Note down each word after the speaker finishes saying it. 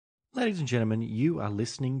Ladies and gentlemen, you are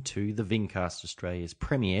listening to the Vincast, Australia's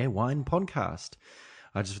premier wine podcast.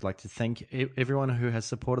 I'd just like to thank everyone who has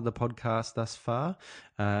supported the podcast thus far,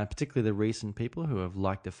 particularly the recent people who have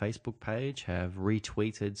liked the Facebook page, have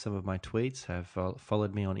retweeted some of my tweets, have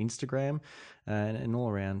followed me on Instagram, and all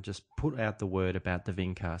around just put out the word about the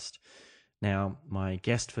Vincast. Now, my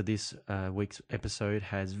guest for this week's episode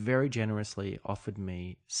has very generously offered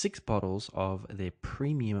me 6 bottles of their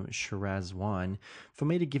premium Shiraz wine for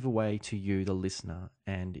me to give away to you, the listener.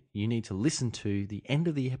 And you need to listen to the end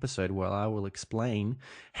of the episode where I will explain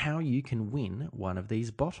how you can win one of these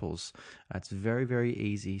bottles. It's very, very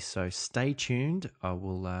easy, so stay tuned.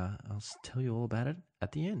 I'll tell you all about it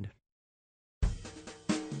at the end.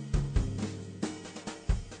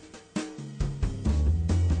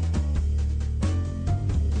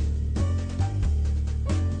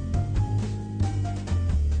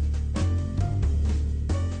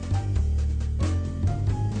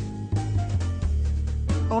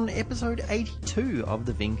 On episode 82 of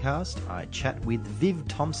the Vincast, I chat with Viv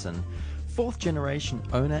Thomson, 4th generation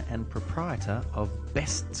owner and proprietor of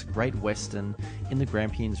Best's Great Western in the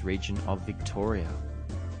Grampians region of Victoria.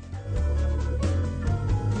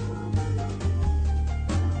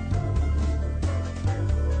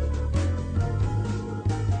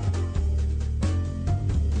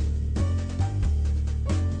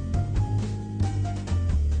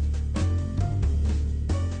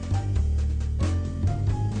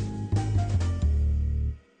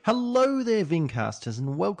 Hello there, Vincasters,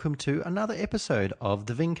 and welcome to another episode of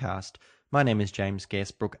the Vincast. My name is James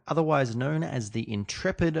Garsbrook, otherwise known as the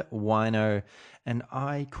Intrepid Wino, and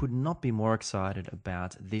I could not be more excited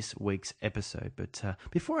about this week's episode. But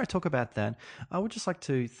before I talk about that, I would just like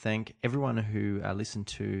to thank everyone who listened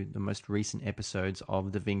to the most recent episodes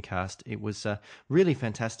of the Vincast. It was really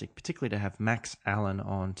fantastic, particularly to have Max Allen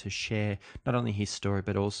on to share not only his story,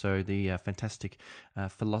 but also the fantastic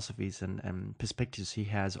philosophies and perspectives he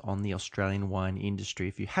has on the Australian wine industry.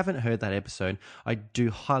 If you haven't heard that episode, I do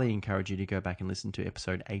highly encourage you to go back and listen to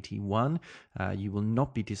episode 81. You will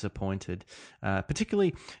not be disappointed,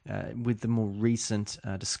 particularly with the more recent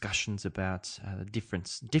discussions about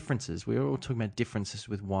differences. We're all talking about differences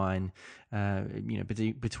with wine,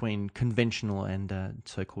 between conventional and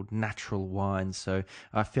so-called natural wines. So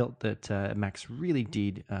I felt that Max really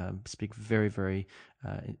did speak very, very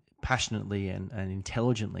passionately and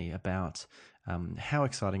intelligently about how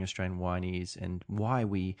exciting Australian wine is and why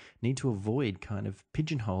we need to avoid kind of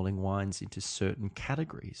pigeonholing wines into certain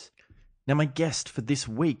categories. Now, my guest for this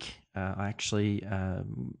week, I actually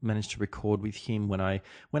managed to record with him when I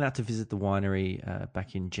went out to visit the winery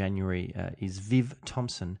back in January, is Viv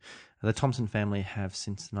Thomson. The Thomson family have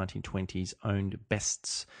since the 1920s owned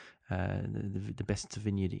Best's, the Best's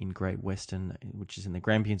vineyard in Great Western, which is in the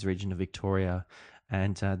Grampians region of Victoria.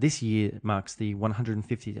 And this year marks the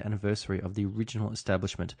 150th anniversary of the original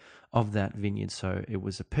establishment of that vineyard. So it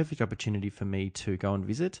was a perfect opportunity for me to go and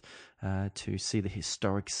visit, to see the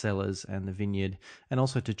historic cellars and the vineyard, and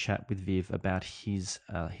also to chat with Viv about his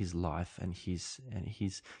life and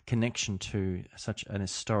his connection to such an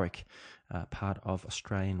historic part of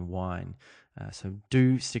Australian wine. So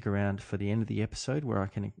do stick around for the end of the episode where I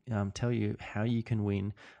can tell you how you can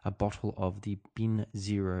win a bottle of the Bin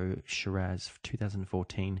Zero Shiraz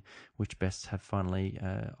 2014, which Best have finally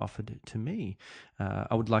offered to me.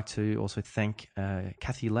 I would like to also thank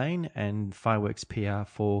Kathy Lane and Fireworks PR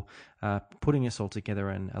for putting us all together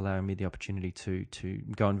and allowing me the opportunity to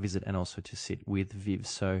go and visit and also to sit with Viv.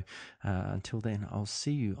 So until then, I'll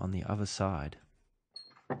see you on the other side.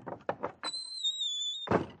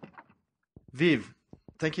 Viv,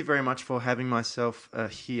 thank you very much for having myself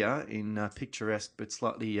here in picturesque but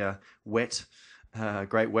slightly wet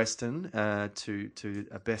Great Western to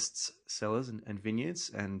Best's cellars and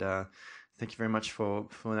vineyards. And thank you very much for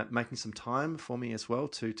making some time for me as well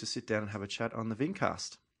to sit down and have a chat on the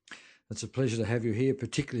Vincast. It's a pleasure to have you here,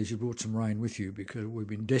 particularly as you brought some rain with you, because we've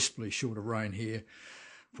been desperately short of rain here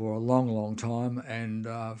for a long, long time. And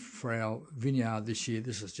for our vineyard this year,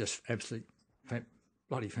 this is just absolutely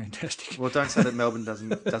bloody fantastic. Well, don't say that Melbourne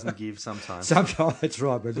doesn't give sometimes. Sometimes, that's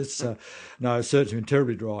right, but it's it's certainly been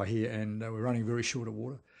terribly dry here, and we're running very short of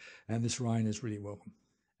water, and this rain is really welcome.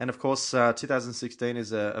 And of course, 2016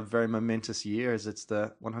 is a very momentous year, as it's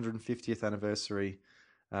the 150th anniversary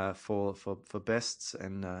for Best's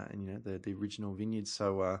and the original vineyard.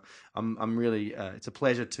 So I'm really it's a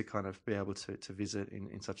pleasure to kind of be able to visit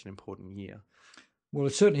in such an important year. Well,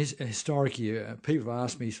 it certainly is a historic year. People have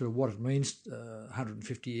asked me sort of what it means,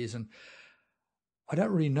 150 years, and I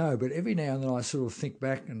don't really know, but every now and then I sort of think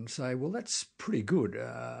back and say, well, that's pretty good.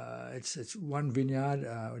 It's one vineyard.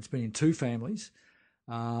 It's been in 2 families.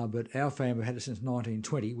 But our family had it since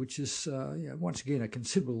 1920, which is, once again, a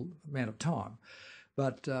considerable amount of time.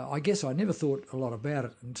 But I guess I never thought a lot about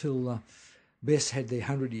it until Bess had their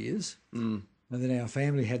 100 years, and then our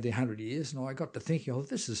family had their 100 years, and I got to thinking, oh,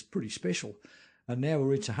 this is pretty special. And now we're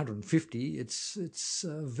reached 150. It's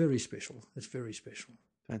very special. It's very special.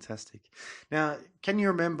 Fantastic. Now, can you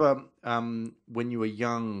remember when you were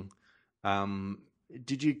young,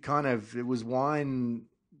 did you was wine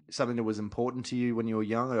something that was important to you when you were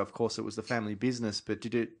younger? Of course, it was the family business, but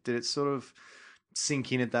did it sort of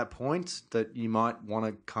sink in at that point that you might want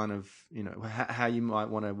to kind of, how you might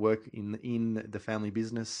want to work in the family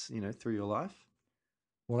business, through your life?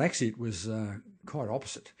 Well, actually, it was quite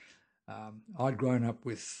opposite. I'd grown up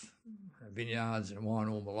with vineyards and wine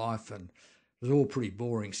all my life, and it was all pretty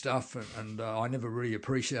boring stuff, and I never really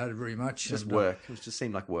appreciated very much. Just work. It just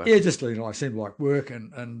seemed like work. Yeah, just seemed like work,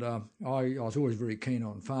 and I was always very keen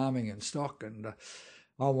on farming and stock, and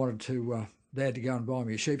I wanted to Dad to go and buy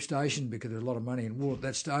me a sheep station because there was a lot of money in war at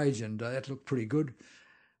that stage, and that looked pretty good.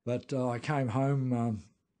 But I came home,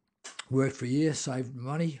 worked for a year, saved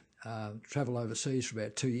money, travelled overseas for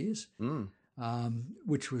about 2 years,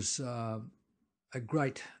 which was a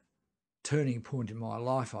great turning point in my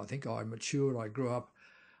life. I think I matured, I grew up,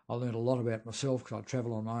 I learned a lot about myself because I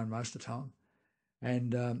travel on my own most of the time,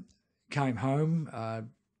 and came home.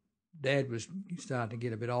 Dad was starting to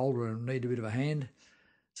get a bit older and needed a bit of a hand,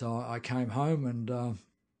 so I came home and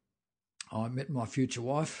I met my future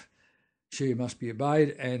wife. She must be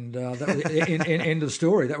obeyed, and that was end of the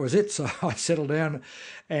story. That was it. So I settled down,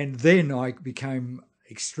 and then I became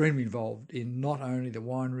extremely involved in not only the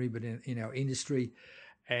winery but in our industry.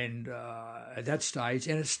 And at that stage,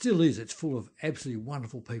 and it still is, it's full of absolutely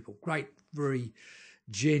wonderful people, great, very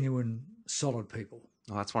genuine, solid people.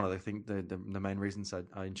 Well, that's one of the main reasons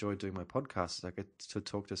I enjoy doing my podcast. Is I get to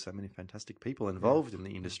talk to so many fantastic people involved in the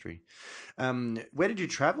industry. Where did you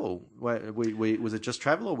travel? Was it just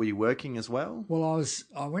travel, or were you working as well? Well,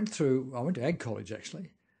 I went to Ag College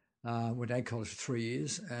actually. Went to Ag College for 3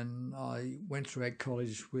 years, and I went through Ag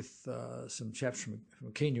College with some chaps from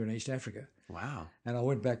Kenya in East Africa. Wow. And I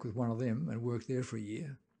went back with one of them and worked there for a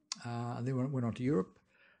year, and then went on to Europe.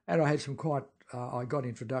 And I had some I got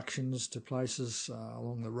introductions to places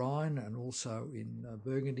along the Rhine and also in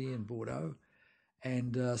Burgundy and Bordeaux.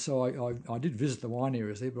 And so I did visit the wine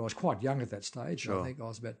areas there, but I was quite young at that stage. Sure. I think I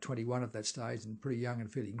was about 21 at that stage and pretty young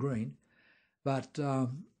and fairly green. But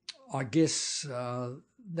I guess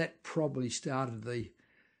that probably started the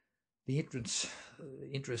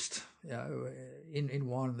interest in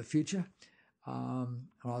wine in the future. And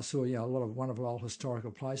I saw a lot of wonderful old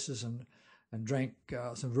historical places and drank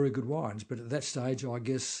some very good wines. But at that stage, I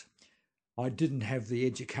guess I didn't have the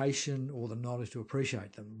education or the knowledge to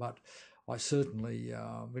appreciate them. But I certainly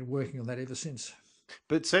been working on that ever since.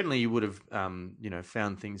 But certainly you would have,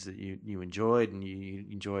 found things that you enjoyed, and you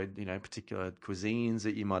enjoyed, particular cuisines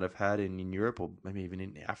that you might have had in Europe or maybe even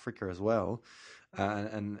in Africa as well,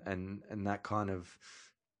 and that kind of,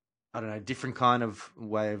 I don't know, different kind of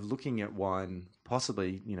way of looking at wine,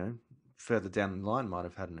 possibly, further down the line might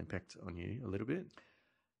have had an impact on you a little bit.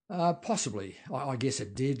 Possibly, I guess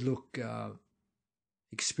it did. Look,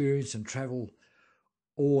 experience and travel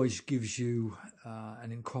always gives you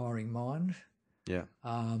an inquiring mind. Yeah.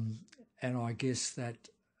 And I guess that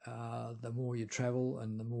the more you travel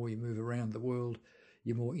and the more you move around the world,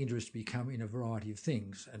 you're more interested become in a variety of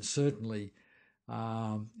things. And certainly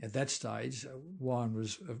at that stage, wine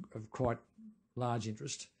was of quite large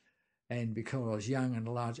interest. And because I was young and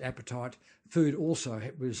a large appetite, food also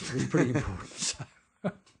was pretty important. So.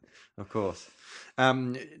 Of course.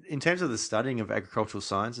 In terms of the studying of agricultural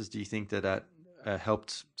sciences, do you think that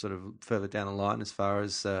helped sort of further down the line as far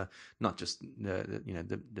as not just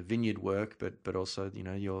the vineyard work, but also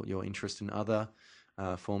your interest in other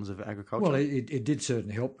forms of agriculture? Well, it did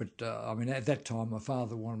certainly help, but at that time my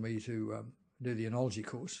father wanted me to do the enology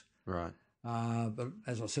course. Right. But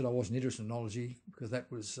as I said, I wasn't interested in enology because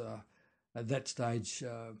that was at that stage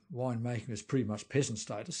winemaking was pretty much peasant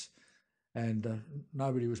status. And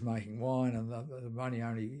nobody was making wine, and the money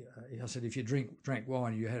only. I said, if you drank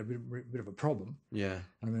wine, you had a bit of a problem. Yeah.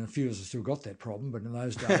 I mean, a few of us have still got that problem, but in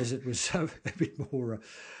those days it was a bit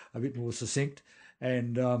more succinct,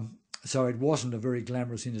 and so it wasn't a very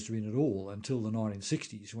glamorous industry at all until the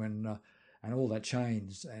 1960s when, and all that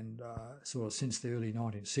changed, and sort of since the early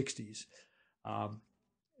 1960s,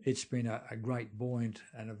 it's been a great buoyant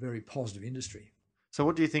and a very positive industry. So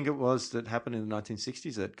what do you think it was that happened in the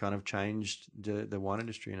 1960s that kind of changed the wine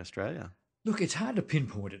industry in Australia? Look, it's hard to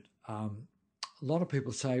pinpoint it. A lot of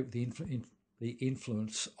people say the the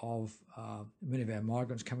influence of many of our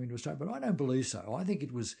migrants coming to Australia, but I don't believe so. I think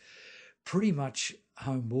it was pretty much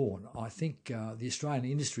homeborn. I think the Australian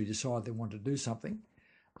industry decided they wanted to do something,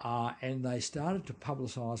 and they started to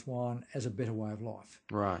publicise wine as a better way of life.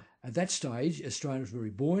 Right. At that stage, Australia was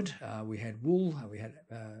very buoyant. We had wool, we had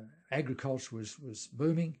agriculture was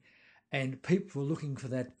booming, and people were looking for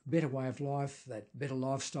that better way of life, that better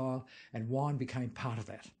lifestyle, and wine became part of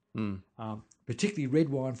that. Particularly red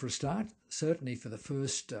wine for a start, certainly for the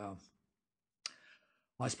first,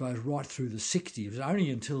 I suppose, right through the 60s. It was only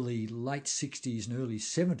until the late 60s and early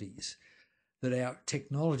 70s that our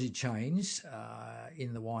technology changed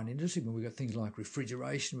in the wine industry. When we got things like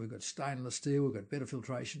refrigeration, we've got stainless steel, we've got better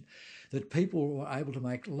filtration, that people were able to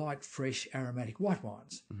make light, fresh, aromatic white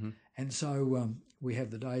wines. And so we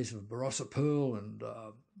have the days of Barossa Pearl and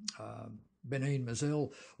Benin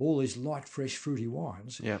Moselle, all these light, fresh, fruity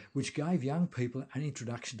wines, which gave young people an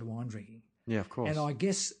introduction to wine drinking. Yeah, of course. And I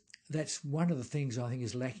guess that's one of the things I think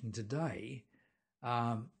is lacking today.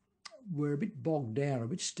 We're a bit bogged down, a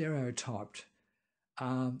bit stereotyped.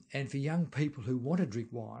 And for young people who want to drink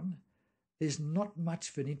wine, there's not much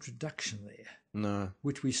of an introduction there. No.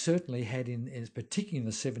 Which we certainly had particularly in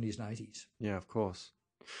the 70s and 80s. Yeah, of course.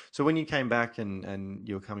 So when you came back and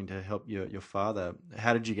you were coming to help your father,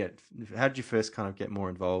 how did you first kind of get more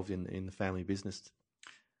involved in the family business?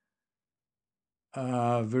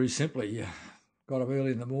 Very simply, got up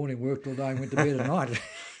early in the morning, worked all day, and went to bed at night.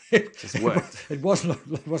 Just worked. It wasn't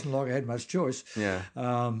like I had much choice. Yeah.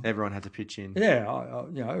 Everyone had to pitch in. Yeah, I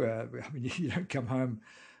mean, you don't come home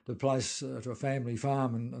to a place, to a family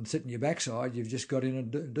farm and sit on your backside. You've just got in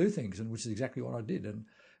and do things, and which is exactly what I did. And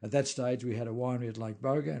at that stage, we had a winery at Lake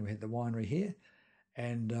Boga, and we had the winery here.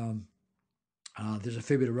 And there's a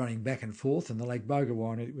fair bit of running back and forth. And the Lake Boga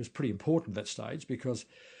winery was pretty important at that stage because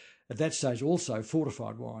at that stage also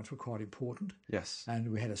fortified wines were quite important. Yes.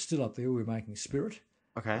 And we had a still up there. We were making spirit.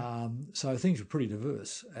 Okay. So things were pretty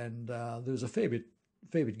diverse, and there was a fair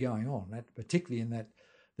bit going on. Particularly in the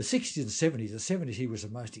 60s and 70s. The 70s here was the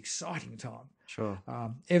most exciting time. Sure.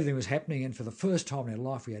 Everything was happening, and for the first time in our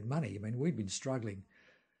life, we had money. I mean, we'd been struggling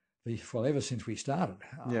ever since we started,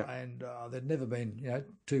 and there'd never been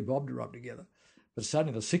two bob to rub together. But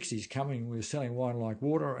suddenly the 60s coming, we were selling wine like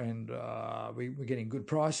water, and we were getting good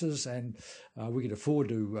prices, and we could afford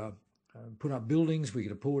to put up buildings. We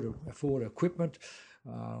could afford equipment.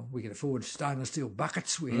 We could afford stainless steel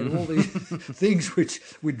buckets. We had all these things which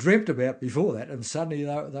we dreamt about before that, and suddenly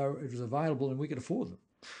it was available and we could afford them.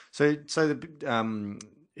 So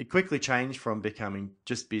it quickly changed from becoming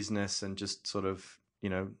just business and just sort of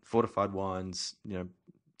fortified wines,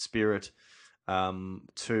 spirit,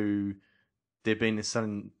 to there being this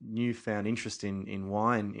sudden newfound interest in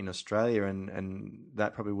wine in Australia, and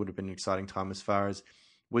that probably would have been an exciting time as far as.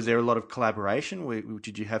 Was there a lot of collaboration?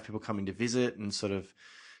 Did you have people coming to visit and sort of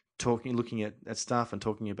looking at stuff and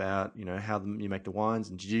talking about how you make the wines?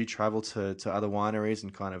 And did you travel to other wineries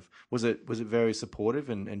and kind of was it very supportive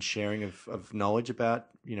and sharing of knowledge about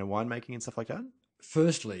winemaking and stuff like that?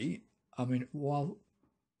 Firstly, I mean, while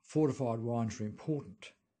fortified wines are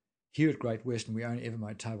important, here at Great Western we only ever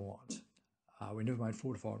made table wines. We never made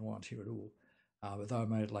fortified wines here at all, but they were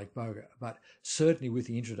made at Lake Boga. But certainly with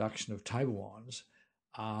the introduction of table wines.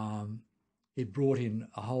 It brought in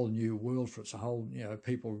a whole new world for us, a whole,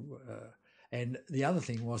 people. And the other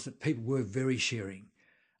thing was that people were very sharing.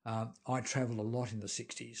 I travelled a lot in the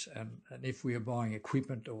 60s, and if we were buying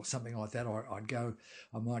equipment or something like that,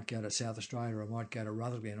 I might go to South Australia, or I might go to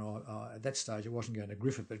Rutherglen. At that stage, I wasn't going to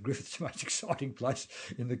Griffith, but Griffith's the most exciting place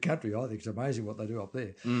in the country. I think it's amazing what they do up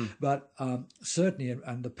there. But certainly,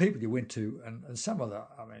 and the people you went to, and some of the,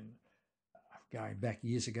 going back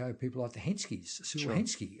years ago, people like the Henskys, Sue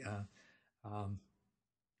Henskey.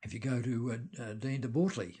 If you go to Dean de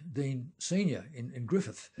Bortley, Dean Senior in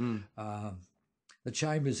Griffith, the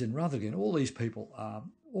Chambers in Rutherglen, all these people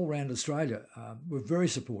all around Australia were very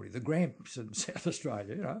supportive. The Gramps in South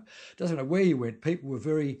Australia, doesn't matter where you went, people were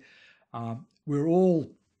very, we were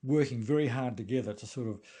all working very hard together to sort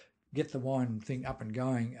of get the wine thing up and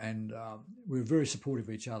going, and we were very supportive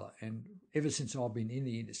of each other. And ever since I've been in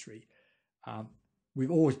the industry, we've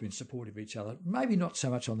always been supportive of each other. Maybe not so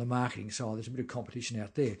much on the marketing side. There's a bit of competition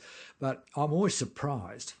out there. But I'm always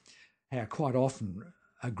surprised how quite often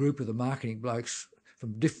a group of the marketing blokes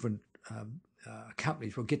from different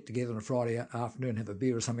companies will get together on a Friday afternoon and have a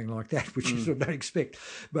beer or something like that, which you sort of don't expect.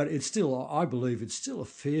 But it's still, I believe, it's still a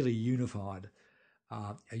fairly unified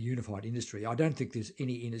industry. I don't think there's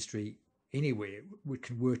any industry anywhere which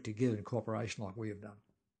can work together in cooperation like we have done.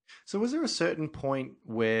 So was there a certain point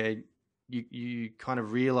where you kind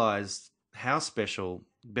of realised how special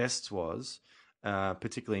best was,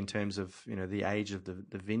 particularly in terms of the age of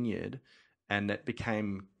the vineyard, and that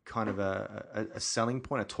became kind of a selling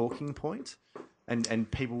point, a talking point,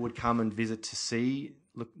 and people would come and visit to see,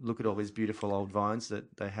 look at all these beautiful old vines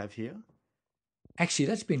that they have here. Actually,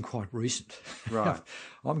 that's been quite recent. Right.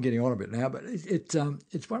 I'm getting on a bit now, but it's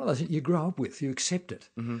one of those things you grow up with, you accept it.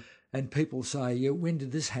 Mm-hmm. And people say, yeah, when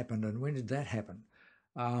did this happen and when did that happen?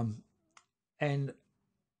 And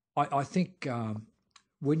I think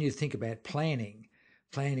when you think about planning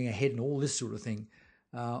ahead and all this sort of thing,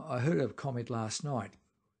 I heard a comment last night.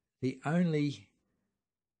 The only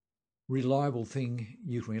reliable thing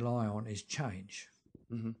you can rely on is change.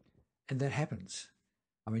 Mm-hmm. And that happens.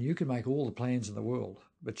 I mean, you can make all the plans in the world,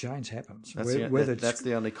 but change happens. That's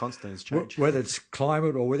the only constant is change. Whether it's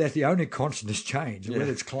climate or whether the only constant is change, Yeah.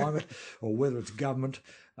 whether it's climate or whether it's government,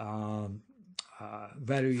 value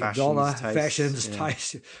of Fashions, dollar, tastes,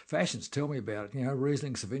 taste. Fashions, tell me about it.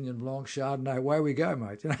 Riesling, Sauvignon Blanc, Chardonnay, away we go,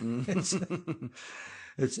 mate.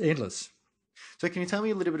 It's endless. So can you tell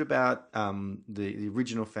me a little bit about the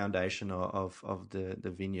original foundation of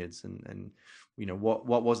the vineyards and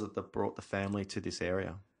what was it that brought the family to this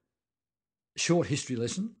area? Short history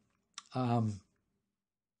lesson. The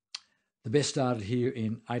best started here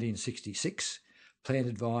in 1866,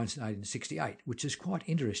 planted vines in 1868, which is quite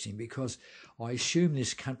interesting because I assume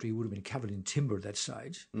this country would have been covered in timber at that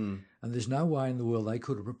stage, and there's no way in the world they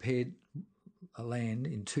could have prepared a land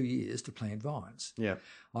in 2 years to plant vines. Yeah,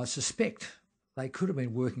 I suspect they could have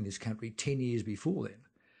been working this country 10 years before then,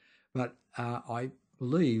 but I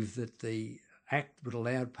believe that the Act that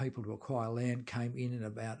allowed people to acquire land came in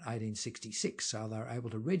about 1866, so they were able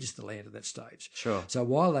to register land at that stage. sure. So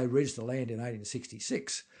while they registered land in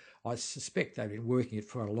 1866, I suspect they've been working it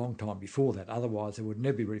for a long time before that. Otherwise, they would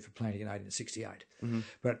never be ready for planting in 1868. Mm-hmm.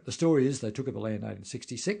 But the story is they took up the land in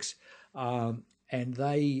 1866 and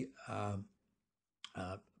they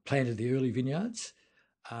planted the early vineyards.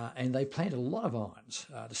 And they planted a lot of vines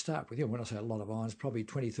to start with. When I say a lot of vines, probably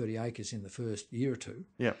 20, 30 acres in the first year or two.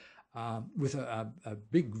 Yeah. With a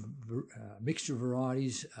big mixture of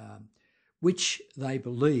varieties, which they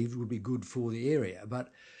believed would be good for the area. But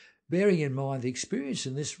bearing in mind the experience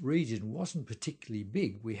in this region wasn't particularly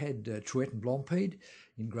big. We had Truett and Blancpain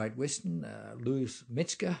in Great Western, Louis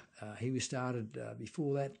Metzger, he was started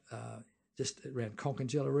before that, just around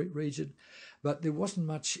Concanjela region. But there wasn't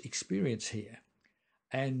much experience here.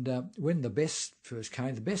 And when the Bests first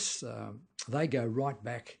came, the Bests, they go right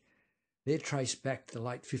back. They're traced back to the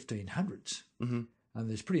late 1500s. Mm-hmm. And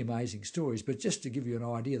there's pretty amazing stories. But just to give you an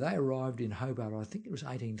idea, they arrived in Hobart, I think it was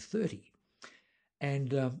 1830.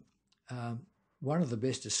 And one of the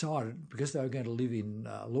Bests decided, because they were going to live in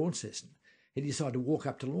Launceston, he decided to walk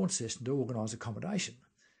up to Launceston to organise accommodation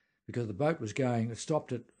because the boat was going, it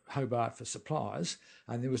stopped at Hobart for supplies,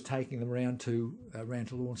 and it was taking them around to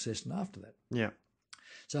Launceston after that. Yeah.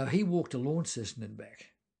 So he walked to Launceston and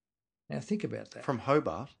back. Now think about that. From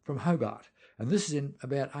Hobart? From Hobart. And this is in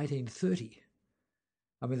about 1830.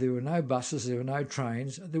 I mean, there were no buses, there were no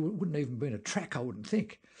trains, there wouldn't even been a track, I wouldn't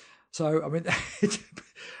think. So, I mean,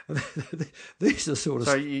 these are sort of...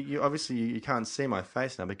 So you obviously you can't see my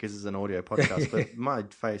face now because it's an audio podcast, but my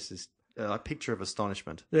face is a picture of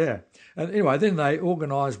astonishment. Yeah. And anyway, then they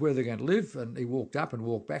organised where they're going to live, and he walked up and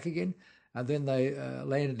walked back again. And then they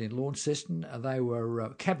landed in Launceston, and they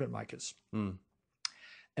were cabinet makers. Mm.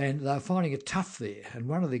 And they were finding it tough there. And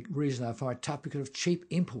one of the reasons they find it tough because of cheap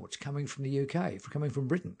imports coming from the UK, coming from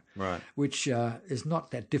Britain, right? Which is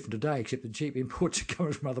not that different today, except the cheap imports are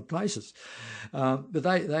coming from other places. But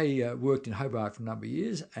they worked in Hobart for a number of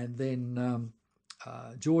years. And then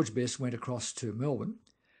George Best went across to Melbourne,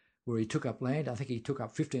 where he took up land. I think he took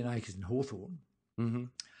up 15 acres in Hawthorn. Mm-hmm.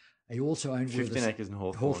 He also owned 15 acres in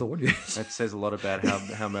Hawthorn. Hawthorn, yes. That says a lot about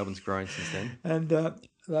how Melbourne's grown since then. And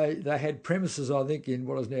they had premises, I think, in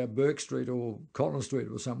what is now Burke Street or Collins Street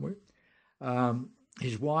or somewhere.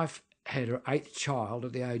 His wife had her 8th child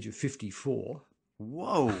at the age of 54.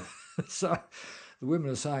 Whoa! So the women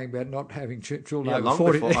are saying about not having children over long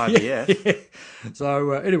 40. Before IVF. Yeah.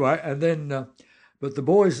 So anyway, and then, but the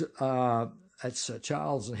boys, that's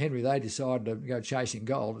Charles and Henry, they decided to go chasing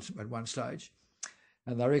gold at one stage.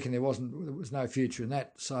 And they reckon there was no future in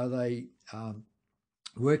that. So they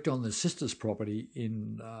worked on the sisters' property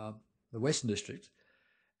in the Western District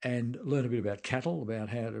and learned a bit about cattle, about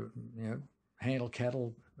how to handle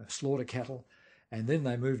cattle, slaughter cattle. And then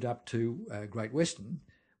they moved up to Great Western,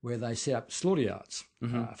 where they set up slaughter yards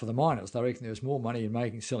for the miners. They reckon there was more money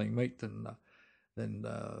in selling meat than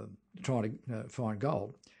trying to find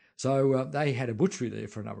gold. So they had a butchery there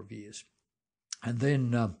for a number of years. And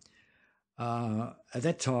then... At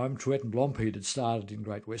that time, Truette and Blancpain had started in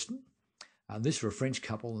Great Western. This were a French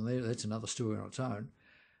couple, and that's another story on its own.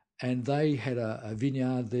 And they had a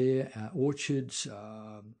vineyard there, orchards,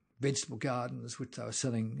 vegetable gardens, which they were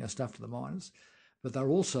selling stuff to the miners. But they were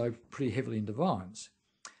also pretty heavily into vines.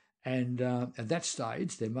 And at that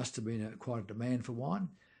stage, there must have been quite a demand for wine.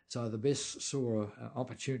 So the Bess saw an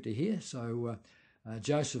opportunity here. So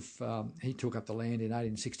Joseph, he took up the land in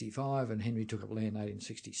 1865 and Henry took up land in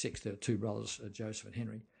 1866. There were two brothers, Joseph and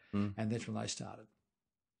Henry, and that's when they started.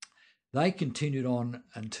 They continued on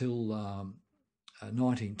until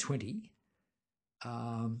 1920.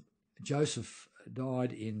 Joseph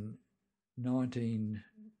died in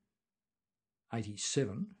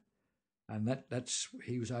 1987, and that's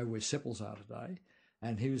he was over where Seppels are today,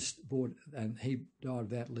 and he died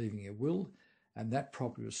without leaving a will, and that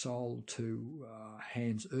property was sold to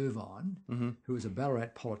Hans Irvine, who was a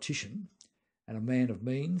Ballarat politician and a man of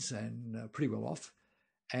means and pretty well off.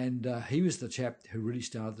 And he was the chap who really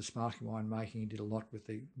started the sparkling wine making. He did a lot with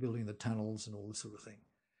the building the tunnels and all this sort of thing.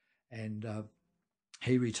 And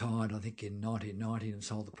he retired, I think, in 1990 and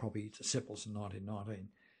sold the property to Seppels in 1919.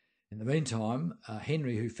 In the meantime,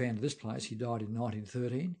 Henry, who founded this place, he died in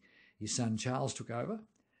 1913. His son Charles took over,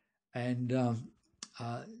 and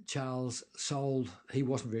Charles sold. He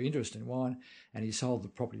wasn't very interested in wine, and he sold the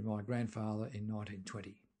property to my grandfather in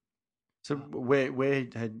 1920. So where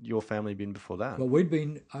had your family been before that? Well, we'd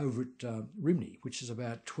been over at Rimney, which is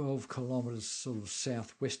about 12 kilometres sort of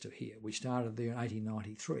southwest of here. We started there in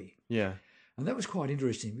 1893. Yeah. And that was quite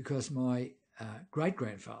interesting because my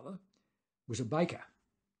great-grandfather was a baker,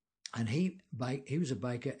 and he was a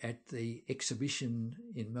baker at the exhibition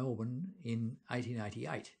in Melbourne in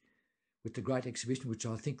 1888 with the Great Exhibition, which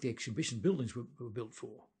I think the exhibition buildings were built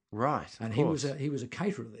for. Right. And he was a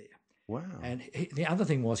caterer there. Wow. And the other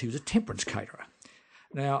thing was he was a temperance caterer.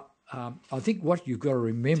 Now, I think what you've got to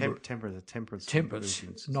remember... Temperance,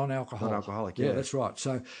 non-alcoholic. Non-alcoholic, yeah. That's right.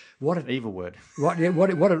 So what it... Evil word. What it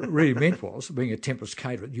really meant was, being a temperance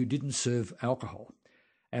caterer, you didn't serve alcohol.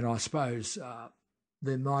 And I suppose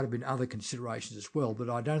there might have been other considerations as well, but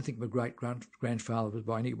I don't think my great-grandfather was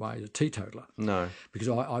by any way a teetotaler. No. Because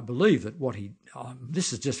I believe that what he...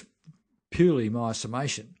 this is just purely my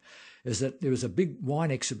summation, is that there was a big wine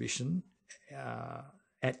exhibition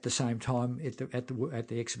at the same time at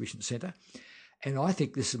the exhibition centre, and I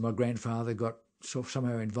think this is my grandfather got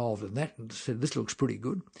somehow involved in that and said, this looks pretty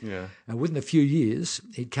good. Yeah. And within a few years,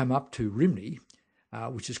 he'd come up to Rimney,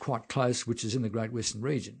 which is quite close, which is in the Great Western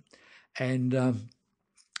region, and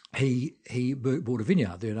he bought a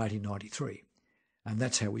vineyard there in 1893, and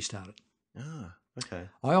that's how we started. Ah, okay.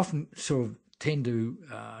 I often sort of tend to,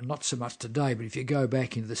 not so much today, but if you go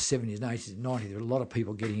back into the 70s and 80s and 90s, there were a lot of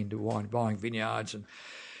people getting into wine, buying vineyards, and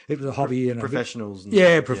it was a hobby. And professionals.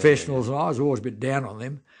 Professionals, and I was always a bit down on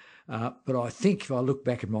them. But I think if I look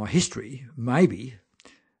back at my history, maybe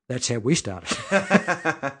that's how we started.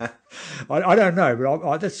 I don't know,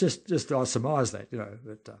 but that's just I surmise that, you know.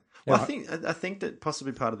 But, well, I think that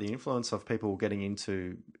possibly part of the influence of people getting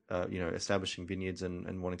into, establishing vineyards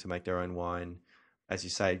and wanting to make their own wine, as you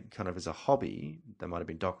say, kind of as a hobby. They might have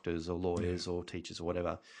been doctors or lawyers or teachers or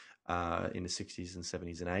whatever in the 60s and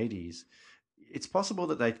 70s and 80s. It's possible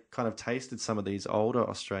that they kind of tasted some of these older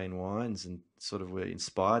Australian wines and sort of were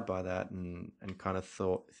inspired by that and kind of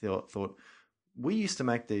thought we used to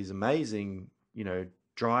make these amazing,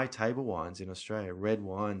 dry table wines in Australia, red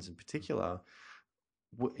wines in particular.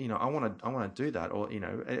 I want to do that, or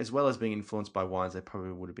as well as being influenced by wines they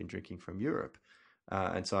probably would have been drinking from Europe.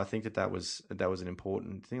 And so I think that was an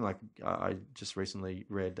important thing. Like I just recently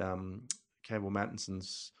read Campbell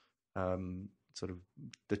Mattinson's sort of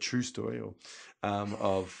the true story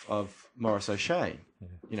of Maurice O'Shea,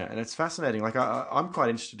 and it's fascinating. Like I'm quite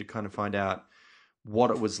interested to kind of find out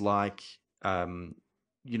what it was like, in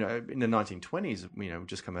the 1920s. We've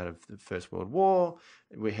just come out of the First World War.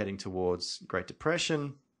 We're heading towards Great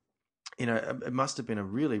Depression. It must have been a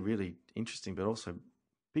really, really interesting, but also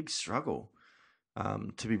big struggle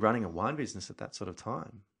to be running a wine business at that sort of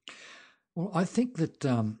time. Well, I think that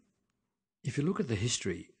if you look at the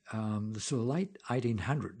history, the sort of late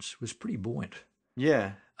 1800s was pretty buoyant.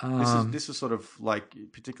 Yeah. This was sort of like,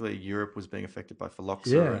 particularly Europe was being affected by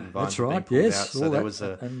phylloxera and vines that's right. being pulled Yes, out. So there was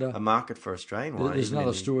a market for Australian wine. There's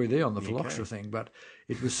another story there on the phylloxera thing, but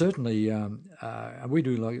it was certainly we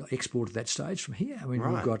do like export at that stage from here. I mean,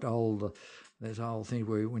 we've got old There's a whole thing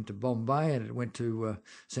where we went to Bombay and it went to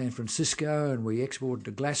San Francisco and we exported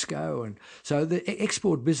to Glasgow. And so the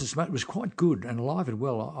export business was quite good and alive and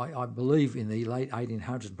well, I believe, in the late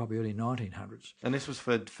 1800s and probably early 1900s. And this was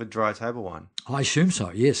for dry table wine? I assume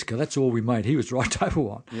so, yes, because that's all we made here was dry table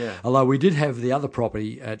wine. Yeah. Although we did have the other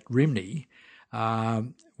property at Rimney.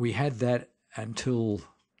 We had that until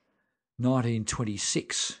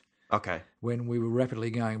 1926. Okay. When we were rapidly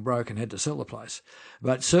going broke and had to sell the place.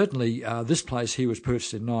 But certainly this place here was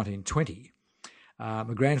purchased in 1920. My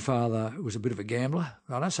grandfather was a bit of a gambler.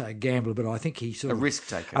 I don't say a gambler, but I think he sort of... A risk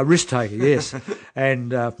taker. A risk taker, yes.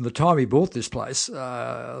 And from the time he bought this place,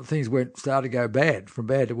 things started to go from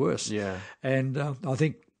bad to worse. Yeah. And I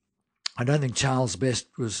don't think Charles Best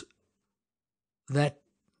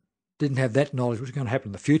didn't have that knowledge what was going to happen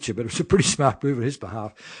in the future, but it was a pretty smart move on his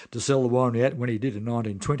behalf to sell the wine when he did in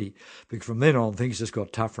 1920, because from then on things just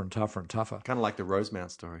got tougher and tougher and tougher. Kind of like the Rosemount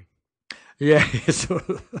story. Yeah, sort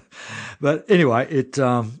of. But anyway, it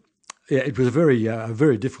was a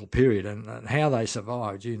very difficult period, and how they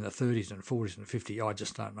survived during the 30s and 40s and 50s, I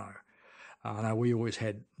just don't know. I know we always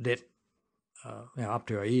had debt up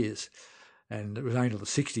to our ears, and it was only until the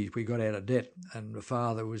 60s we got out of debt, and my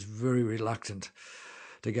father was very reluctant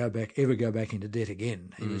to ever go back into debt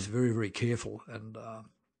again. He was very, very careful, and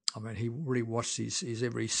he really watched his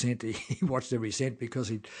every cent. He watched every cent because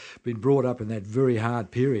he'd been brought up in that very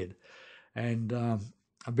hard period, and a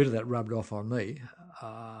bit of that rubbed off on me.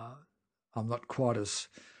 I'm not quite as,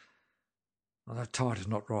 I know tight is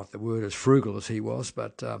not right the word, as frugal as he was,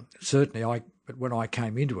 but certainly but when I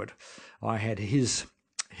came into it, I had his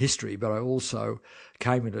history, but I also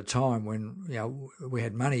came at a time when we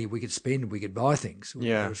had money, we could spend, we could buy things.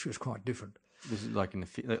 Yeah, it was quite different. This is like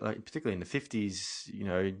particularly in the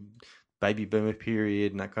 50s, baby boomer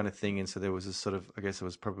period and that kind of thing, and so there was a sort of, I guess it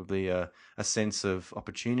was probably a sense of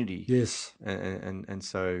opportunity. Yes, and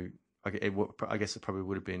so I guess it probably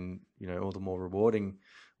would have been all the more rewarding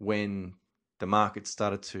when the market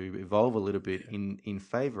started to evolve a little bit in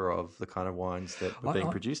favour of the kind of wines that were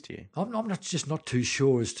being produced here. I'm not too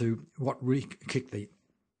sure as to what really kicked the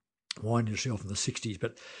wine industry off in the 60s,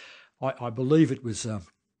 but I believe it was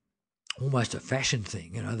almost a fashion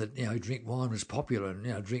thing, that drink wine was popular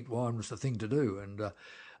and drink wine was the thing to do. And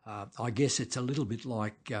I guess it's a little bit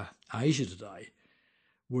like Asia today,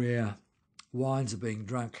 where wines are being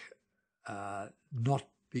drunk not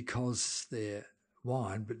because they're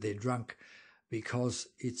wine, but they're drunk because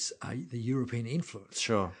it's the European influence.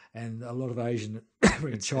 Sure. And a lot of Asian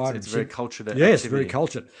China. It's very cultured. Yes, very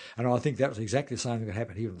cultured. And I think that was exactly the same thing that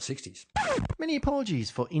happened here in the 60s. Many apologies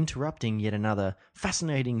for interrupting yet another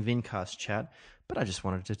fascinating Vincast chat, but I just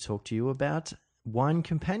wanted to talk to you about Wine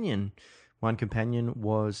Companion. Wine Companion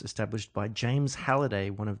was established by James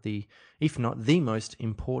Halliday, one of the, if not the most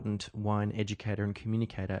important wine educator and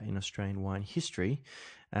communicator in Australian wine history.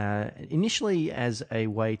 Initially as a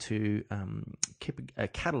way to keep a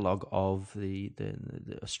catalogue of the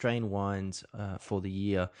Australian wines for the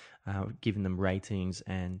year, giving them ratings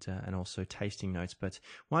and also tasting notes. But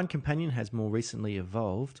Wine Companion has more recently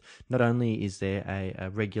evolved. Not only is there a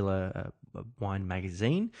regular wine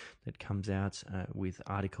magazine that comes out with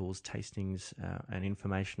articles, tastings, and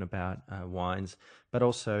information about wines, but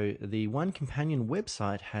also the Wine Companion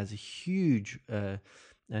website has a huge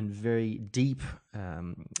and very deep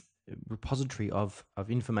repository of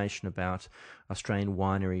information about Australian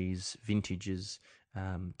wineries, vintages,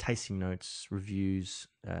 tasting notes, reviews,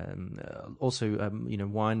 also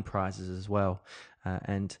wine prizes as well.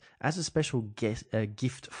 And as a special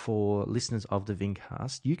gift for listeners of the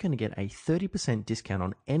Vincast, you can get a 30% discount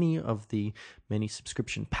on any of the many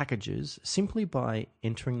subscription packages simply by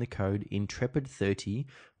entering the code INTREPID30,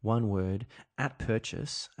 one word, at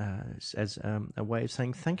purchase as a way of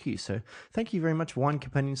saying thank you. So thank you very much, Wine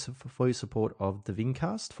Companions, for your support of the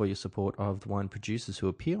Vincast, for your support of the wine producers who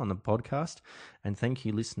appear on the podcast, and thank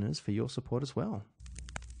you, listeners, for your support as well.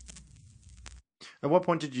 At what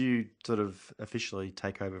point did you sort of officially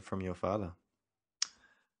take over from your father?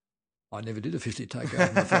 I never did officially take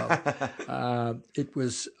over my father. It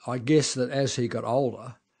was, I guess, that as he got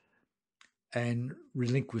older and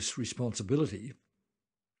relinquished responsibility,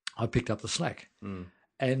 I picked up the slack. Mm.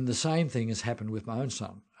 And the same thing has happened with my own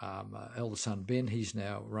son. My eldest son, Ben, he's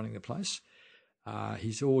now running the place.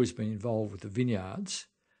 He's always been involved with the vineyards,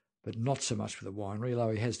 but not so much with the winery,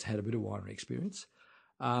 although he has had a bit of winery experience.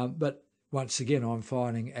 But once again, I'm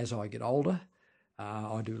finding as I get older,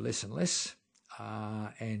 I do less and less,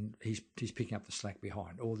 and he's picking up the slack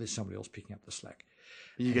behind, or there's somebody else picking up the slack.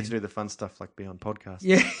 You get to do the fun stuff like be on podcasts.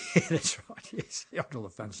 Yeah, that's right. Yes, I do all the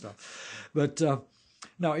fun stuff. But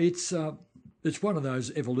no, it's it's one of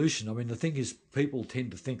those evolution. I mean, the thing is, people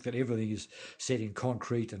tend to think that everything is set in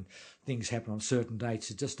concrete and things happen on certain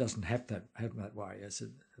dates. It just doesn't happen that way. As I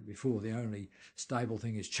said before, the only stable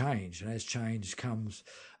thing is change, and as change comes,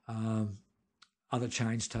 other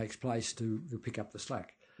change takes place to pick up the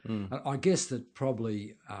slack. I guess that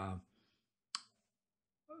probably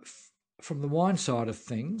from the wine side of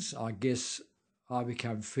things, I guess I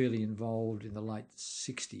became fairly involved in the late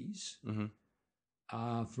 60s.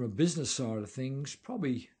 From a business side of things,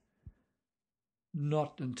 probably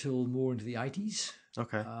not until more into the 80s.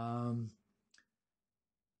 Okay.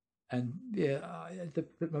 And yeah,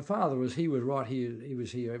 but my father he was right here. He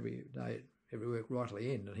was here every day, every week right to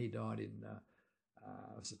the end, and he died in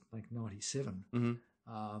was it like 97.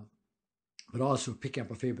 But I was sort of picking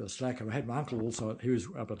up a fair bit of slack. I had my uncle also, he was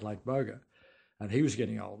up at Lake Boga, and he was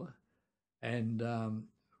getting older. And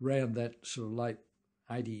around that sort of late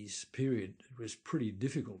 80s period, it was pretty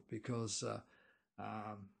difficult because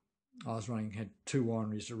I had 2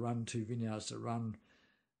 wineries to run, 2 vineyards to run,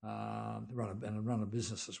 run a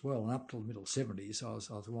business as well. And up till the middle 70s, I was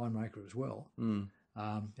a winemaker as well. And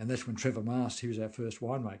that's when Trevor Mast, he was our first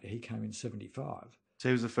winemaker. He came in 75. So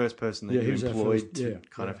he was the first person that you employed to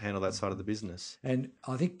kind of handle that side of the business. And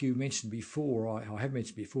I think you mentioned before, I have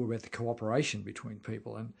mentioned before about the cooperation between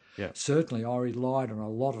people. And certainly I relied on a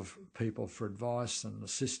lot of people for advice and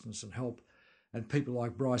assistance and help. And people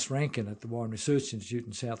like Bryce Rankin at the Wine Research Institute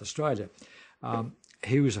in South Australia,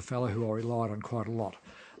 he was a fellow who I relied on quite a lot.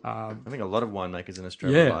 I think a lot of winemakers in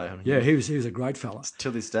Australia rely on him. Yeah, he was a great fella. To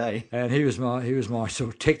this day. And he was my sort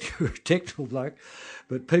of technical bloke.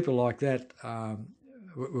 But people like that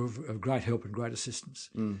were of great help and great assistance.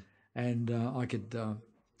 And I could,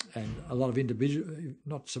 and a lot of individual,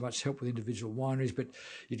 not so much help with individual wineries, but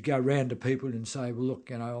you'd go round to people and say, well,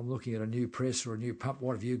 look, I'm looking at a new press or a new pump.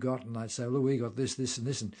 What have you got? And they'd say, look, we got this, this, and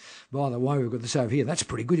this. And by the way, we've got this over here. That's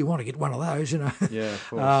pretty good. You want to get one of those, Yeah, of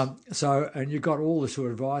course. And you got all this sort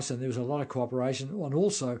of advice, and there was a lot of cooperation. And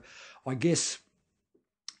also, I guess,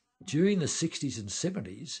 during the 60s and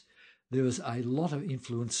 70s, there was a lot of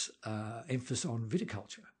emphasis on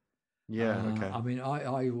viticulture. Yeah, okay. I mean,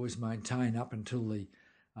 I always maintain up until the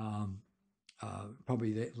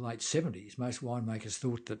probably the late 70s, most winemakers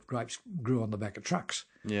thought that grapes grew on the back of trucks.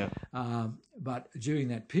 Yeah. But during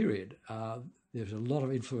that period, there was a lot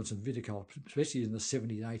of influence on viticulture, especially in the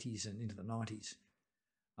 70s, 80s, and into the 90s.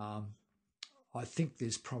 I think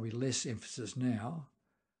there's probably less emphasis now,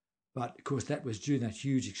 but of course that was during that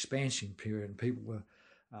huge expansion period, and people were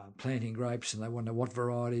planting grapes, and they wanted to know what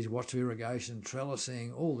varieties, what's irrigation,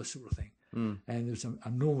 trellising, all this sort of thing. And there's an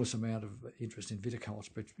enormous amount of interest in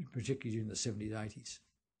viticulture, particularly during the 70s, 80s.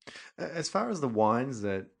 As far as the wines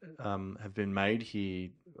that have been made here,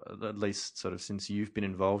 at least sort of since you've been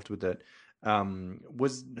involved with it,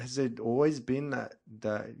 has it always been that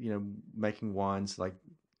making wines like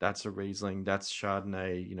that's a Riesling, that's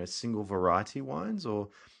Chardonnay, single variety wines, or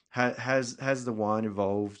has the wine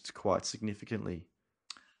evolved quite significantly?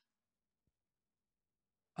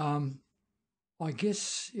 I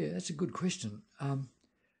guess, that's a good question.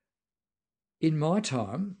 In my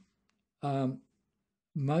time,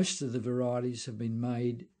 most of the varieties have been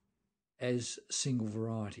made as single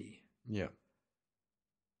variety. Yeah.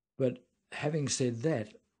 But having said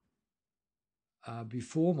that,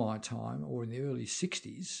 before my time, or in the early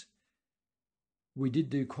 60s, we did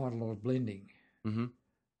do quite a lot of blending.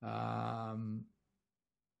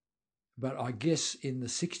 But I guess in the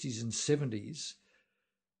 60s and 70s,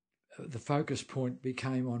 the focus point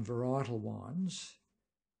became on varietal wines,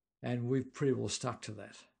 and we've pretty well stuck to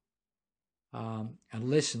that.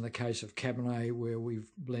 Unless in the case of Cabernet, where we've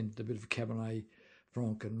blended a bit of Cabernet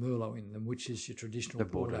Franc and Merlot in them, which is your traditional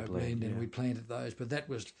Bordeaux blend, and we planted those. But that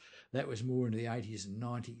was more in the 80s and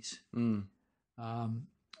 90s.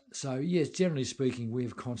 So yes, generally speaking,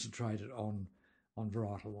 we've concentrated on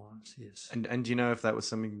varietal wines. Yes. And do you know if that was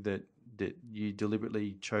something that you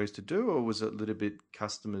deliberately chose to do, or was it a little bit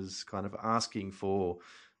customers kind of asking for,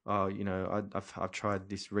 I've tried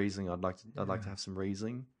this Riesling, I'd like to have some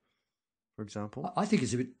Riesling, for example? I think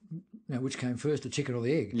it's a bit, which came first, the chicken or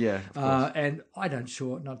the egg? Yeah, of course. And I don't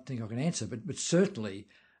think I can answer, but certainly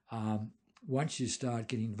once you start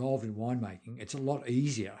getting involved in winemaking, it's a lot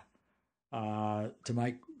easier to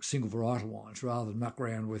make single varietal wines rather than muck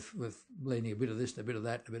around with blending a bit of this, a bit of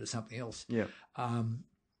that, a bit of something else. Yeah.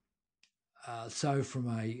 So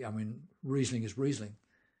Riesling is Riesling.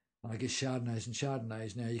 I guess Chardonnays and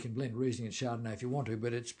Chardonnays. Now you can blend Riesling and Chardonnay if you want to,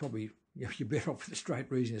 but it's probably you're better off with a straight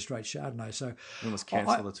Riesling, a straight Chardonnay. So you almost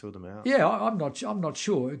cancel the two of them out. Yeah, I'm not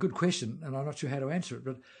sure. A good question, and I'm not sure how to answer it.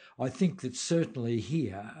 But I think that certainly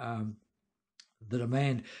here the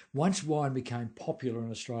demand, once wine became popular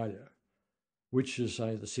in Australia, which is,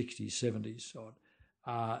 say, the 60s, 70s,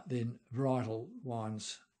 then varietal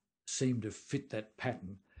wines seem to fit that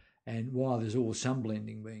pattern. And while there's always some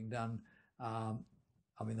blending being done,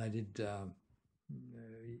 they did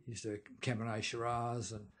used to Cabernet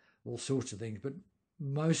Shiraz and all sorts of things, but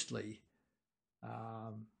mostly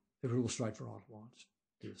they were all straight varietal wines.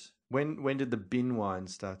 Yes. When did the bin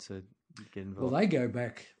wines start to get involved? Well, they go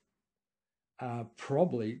back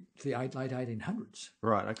probably to the late 1800s.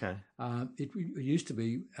 Right, okay. It used to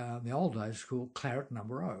be, in the old days, called Claret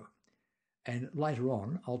Number O. And later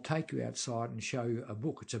on, I'll take you outside and show you a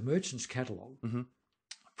book. It's a merchant's catalogue,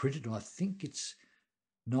 printed, I think it's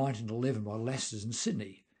 1911 by Lasseter's in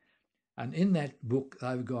Sydney. And in that book,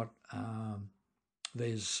 they've got,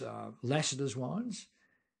 there's Lasseter's wines,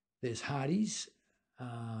 there's Hardy's,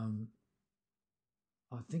 I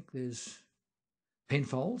think there's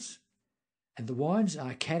Penfolds, and the wines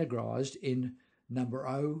are categorised in number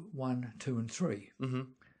O, 1, 2 and 3. Mm-hmm.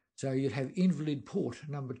 So you'd have Invalid Port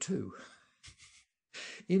number 2,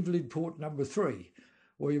 Invalid Port number 3,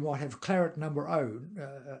 or you might have Claret Number O,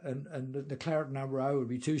 and the Claret Number O would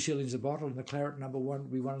be 2 shillings a bottle, and the Claret Number 1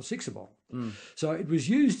 would be 1 and 6 a bottle. Mm. So it was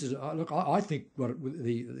used as I think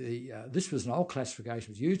this was an old classification. It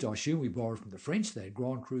was used. I assume we borrowed from the French. They had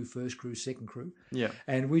Grand Cru, First Cru, Second Cru,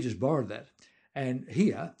 and we just borrowed that. And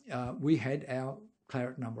here we had our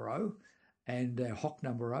Claret Number O, and our Hock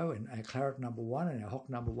Number O, and our Claret Number 1, and our Hock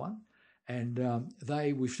Number 1, and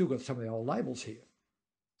we've still got some of the old labels here.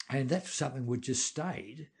 And that's something which just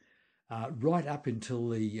stayed right up until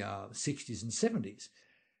the 60s and 70s.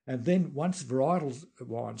 And then once varietal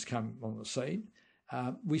wines come on the scene,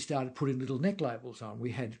 we started putting little neck labels on.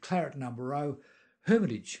 We had Claret Number O,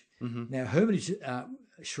 Hermitage. Mm-hmm. Now, Hermitage,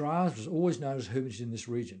 Shiraz was always known as Hermitage in this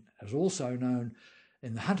region. It was also known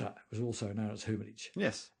in the Hunter, it was also known as Hermitage.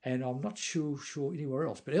 Yes. And I'm not sure anywhere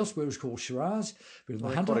else, but elsewhere it was called Shiraz. But in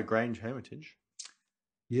the Hunter, a Grange Hermitage.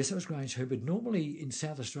 Yes, it was Grange Hermitage. But normally in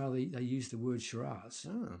South Australia, they use the word Shiraz.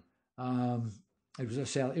 Oh. It was a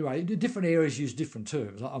South. Anyway, different areas use different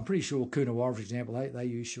terms. I'm pretty sure Coonawarra, for example, they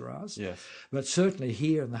use Shiraz. Yes. But certainly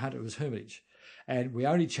here in the Hunter, it was Hermitage. And we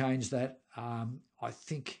only changed that, I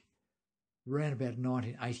think, around about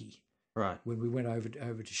 1980. Right. When we went over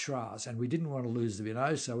to Shiraz. And we didn't want to lose the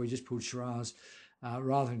Binot, so we just put Shiraz.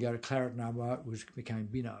 Rather than go to Claret Number, it became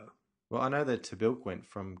Binot. Well, I know that Tabilk went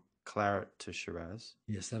from Claret to Shiraz.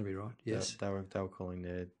 Yes, that'll be right. Yes. They were calling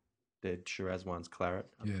their Shiraz wines Claret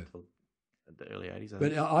until the early 80s.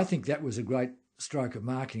 But I think that was a great stroke of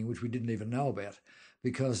marketing, which we didn't even know about,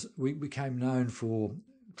 because we became known for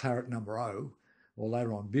Claret Number O, or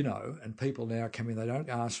later on Binot, and people now come in, they don't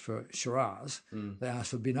ask for Shiraz, they ask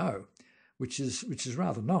for Binot, which is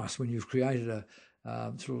rather nice when you've created a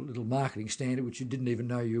sort of little marketing standard which you didn't even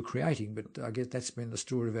know you were creating. But I guess that's been the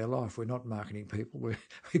story of our life. We're not marketing people, we're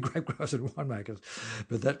grape growers and winemakers.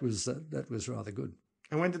 But that was rather good.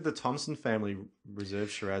 And when did the Thomson family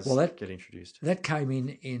reserve Shiraz get introduced? That came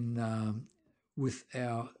in with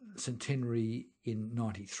our centenary in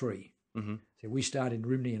 93. Mm-hmm. So we started in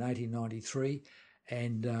Rimini in 1893,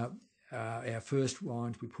 and our first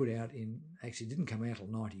wines we put out actually didn't come out till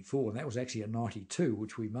 94, and that was actually a 92,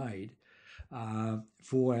 which we made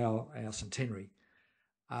for our centenary.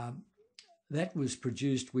 That was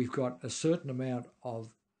produced, we've got a certain amount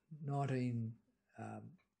of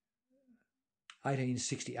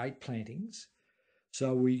 1868 plantings,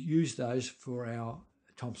 so we used those for our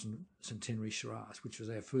Thomson Centenary Shiraz, which was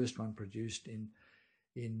our first one produced in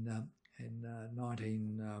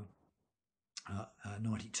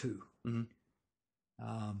 1992. Mm-hmm.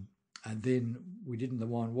 And then the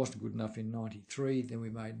wine wasn't good enough in 93, then we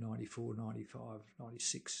made 94, 95,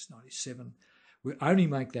 96, 97. We only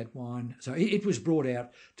make that wine, so it was brought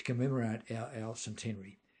out to commemorate our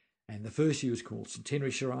centenary. And the first year was called Centenary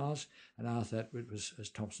Shiraz, and after that it was as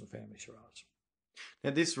Thomson Family Shiraz.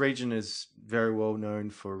 Now, this region is very well known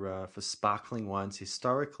for sparkling wines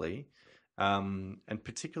historically, and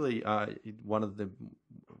particularly one of the,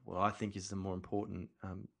 I think is the more important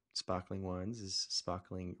sparkling wines is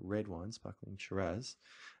sparkling red wine, sparkling Shiraz.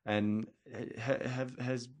 And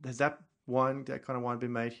has that kind of wine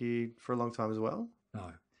been made here for a long time as well?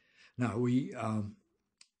 No. We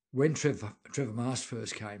when Trevor Mast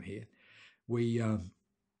first came here, he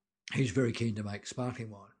was very keen to make sparkling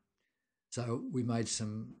wine. So we made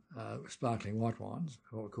some sparkling white wines,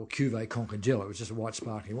 what we call Cuvée Concangello, which is just a white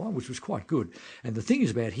sparkling wine, which was quite good. And the thing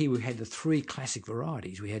is about here, we had the 3 classic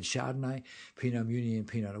varieties. We had Chardonnay, Pinot Meunier and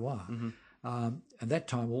Pinot Noir. Mm-hmm. And that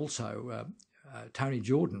time also, Tony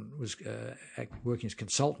Jordan was working as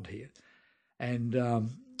consultant here. And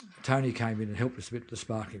Tony came in and helped us a bit with the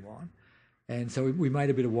sparkling wine. And so we made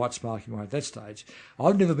a bit of white sparkling wine at that stage.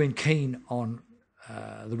 I've never been keen on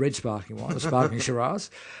the red sparkling wine, the sparkling Shiraz.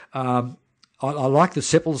 I like the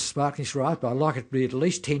Seppel's sparkling Shiraz, but I like it to be at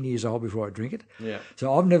least 10 years old before I drink it. Yeah.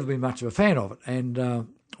 So I've never been much of a fan of it. And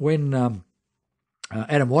when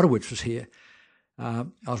Adam Waterwitz was here, I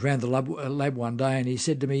was around the lab one day and he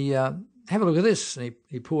said to me, have a look at this. And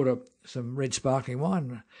he poured some red sparkling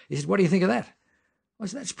wine. He said, what do you think of that? I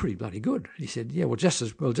said, that's pretty bloody good. He said, yeah, well, just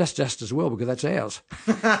as well because that's ours.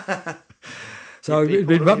 So it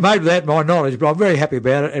made that my knowledge, but I'm very happy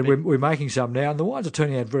about it, and we're making some now, and the wines are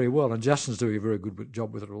turning out very well, and Justin's doing a very good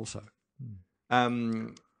job with it also.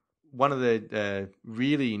 One of the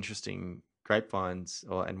really interesting grapevines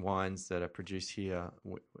and wines that are produced here,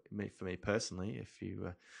 for me personally,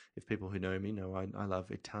 if people who know me know I love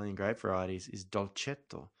Italian grape varieties, is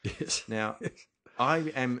Dolcetto. Yes. Now, I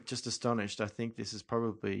am just astonished. I think this is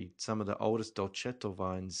probably some of the oldest Dolcetto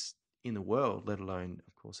vines in the world, let alone,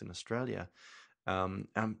 of course, in Australia. I'm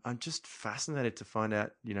just fascinated to find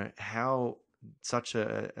out, how such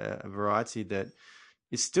a variety that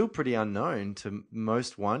is still pretty unknown to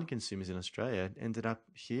most wine consumers in Australia ended up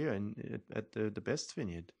here at the Best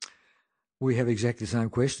Vineyard. We have exactly the same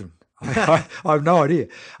question. I have no idea.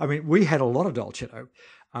 I mean, we had a lot of Dolcetto.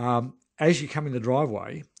 As you come in the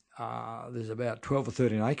driveway, there's about 12 or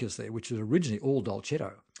 13 acres there, which was originally all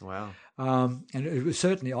Dolcetto. Wow. And it was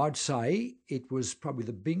certainly, I'd say, it was probably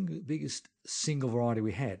the biggest single variety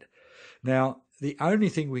we had. Now, the only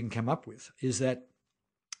thing we can come up with is that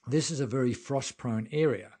this is a very frost-prone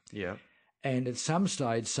area. Yeah. And at some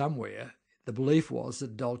stage, somewhere, the belief was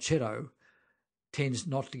that Dolcetto tends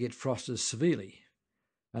not to get frost as severely.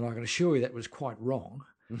 And I can assure you that was quite wrong,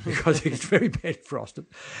 because it's very bad frosted.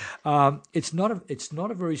 It's not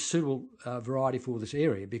a very suitable variety for this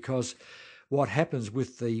area, because what happens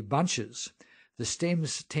with the bunches, the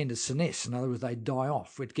stems tend to senesce. In other words, they die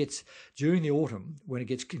off. It gets, during the autumn, when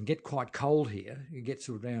it can get quite cold here, it gets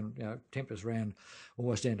sort of down, temperatures around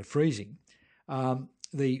almost down to freezing.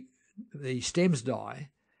 The stems die,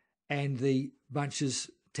 and the bunches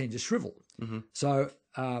tend to shrivel. Mm-hmm. So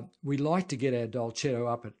we like to get our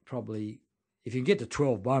Dolcetto up at probably, if you can get to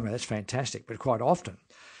 12 BOMA, that's fantastic. But quite often,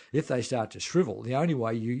 if they start to shrivel, the only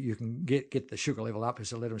way you can get the sugar level up is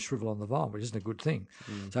to let them shrivel on the vine, which isn't a good thing.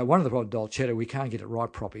 Mm. So one of the problems with Dolcetto, we can't get it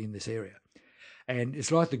right properly in this area. And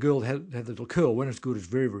it's like the girl that had the little curl. When it's good, it's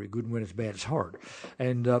very, very good. And when it's bad, it's horrid.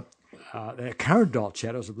 And our current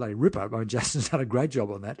Dolcetto is a bloody ripper. I mean, Justin's done a great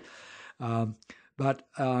job on that. But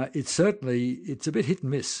it's a bit hit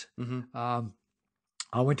and miss. Mm-hmm.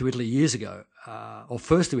 I went to Italy years ago.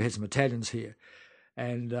 Firstly, we had some Italians here.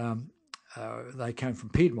 And they came from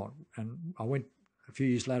Piedmont, and I went a few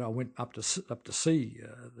years later. I went up to see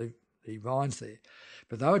the vines there,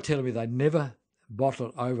 but they were telling me they never bottle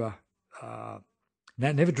it over,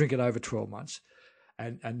 never drink it over 12 months,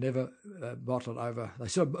 and never bottle it over. They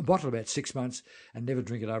sort of bottle about 6 months and never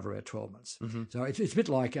drink it over about 12 months. Mm-hmm. So it's a bit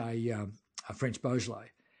like a French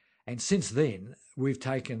Beaujolais. And since then, we've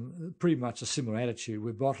taken pretty much a similar attitude.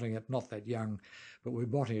 We're bottling it not that young, but we're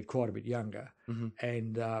bottling it quite a bit younger, mm-hmm.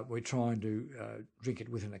 and we're trying to drink it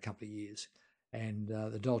within a couple of years. And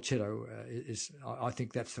the Dolcetto is, I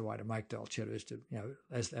think that's the way to make Dolcetto, is to,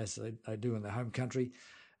 as they do in their home country,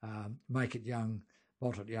 make it young,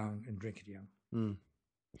 bottle it young, and drink it young. Mm.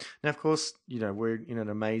 Now, of course, we're in an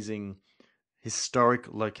amazing historic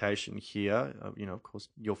location here. Of course,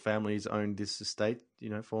 your family's owned this estate,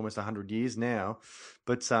 for almost 100 years now.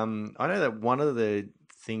 But I know that one of the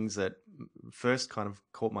things that first kind of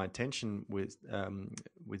caught my attention with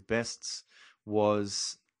Best's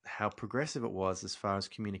was how progressive it was as far as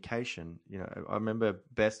communication. I remember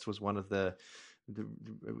Best was one of the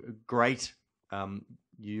great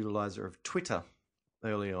utilizer of Twitter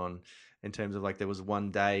early on, in terms of, like, there was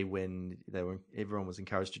one day when everyone was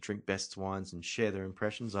encouraged to drink Best's wines and share their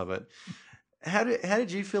impressions of it. How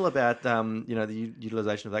did you feel about the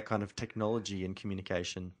utilization of that kind of technology and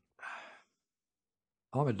communication?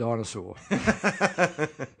 I'm a dinosaur.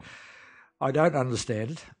 I don't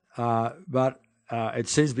understand it, but it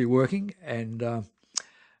seems to be working. And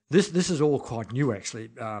this is all quite new,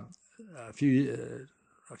 actually. A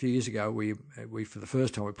few years ago, we for the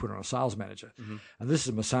first time we put on a sales manager, mm-hmm. and this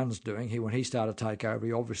is my son's doing. When he started to take over,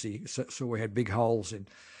 he obviously saw we had big holes in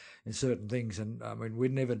certain things, and I mean,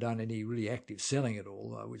 we'd never done any really active selling at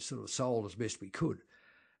all. We sort of sold as best we could,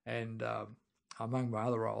 and among my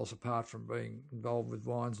other roles, apart from being involved with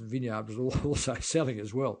wines and vineyard, was also selling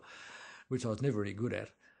as well, which I was never really good at.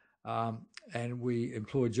 And we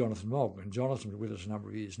employed Jonathan Mogg, and Jonathan's been with us a number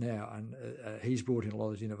of years now, and he's brought in a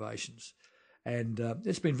lot of these innovations. And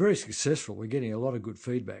it's been very successful. We're getting a lot of good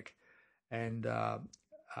feedback, and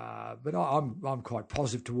but I'm quite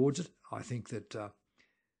positive towards it. I think that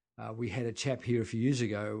we had a chap here a few years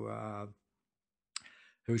ago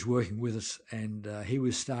who was working with us, and he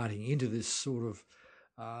was starting into this sort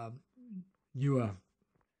of newer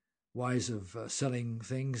ways of selling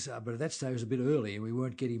things, but at that stage it was a bit early and we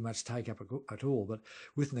weren't getting much take-up at all. But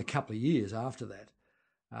within a couple of years after that,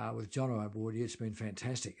 with John on board, it's been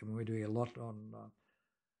fantastic. I mean, we're doing a lot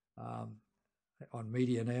on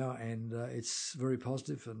media now, and it's very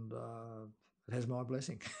positive, and it has my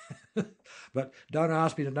blessing. But don't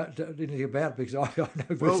ask me to know anything about it, because I know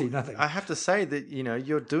virtually nothing. I have to say that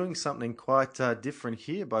you're doing something quite different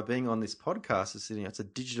here by being on this podcast. It's a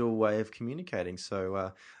digital way of communicating.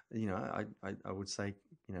 So I would say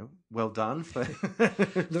well done for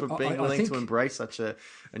for being willing to embrace such a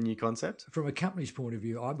new concept. From a company's point of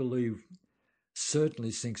view, I believe,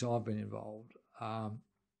 certainly since I've been involved,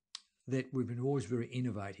 that we've been always very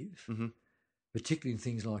innovative. Mm-hmm. Particularly in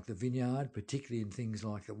things like the vineyard, particularly in things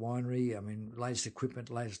like the winery. I mean, latest equipment,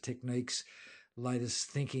 latest techniques, latest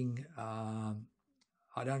thinking.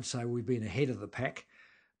 I don't say we've been ahead of the pack,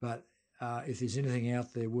 but if there's anything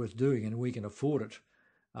out there worth doing and we can afford it,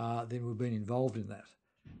 then we've been involved in that.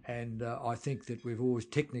 And I think that we've always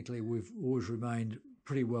remained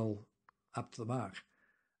pretty well up to the mark.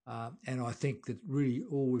 And I think that really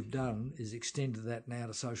all we've done is extended that now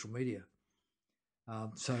to social media.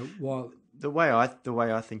 So while the way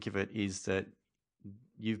I think of it is that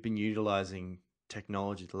you've been utilizing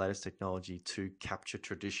technology, the latest technology, to capture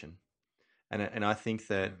tradition, and I think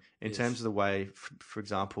that in terms of the way, for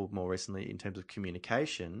example, more recently in terms of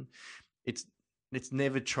communication, it's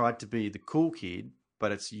never tried to be the cool kid,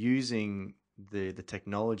 but it's using the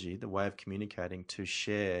technology, the way of communicating, to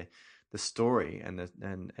share the story and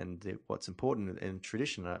what's important in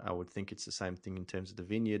tradition. I would think it's the same thing in terms of the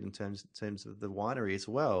vineyard, in terms of the winery as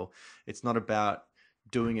well. It's not about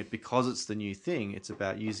doing it because it's the new thing. It's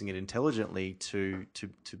about using it intelligently to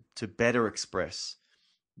better express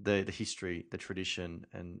the history, the tradition,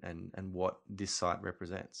 and what this site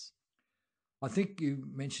represents. I think you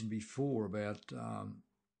mentioned before about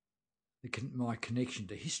my connection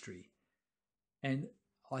to history, and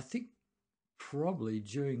I think probably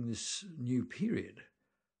during this new period,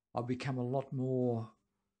 I've become a lot more,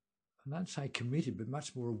 I don't say committed, but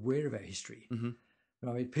much more aware of our history. Mm-hmm.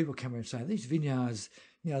 I mean, people come in and say, these vineyards,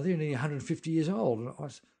 they're only 150 years old. And I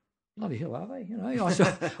was, bloody hell, are they?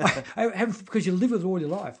 I haven't, because you live with it all your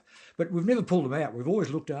life. But we've never pulled them out. We've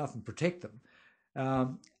always looked after and protect them.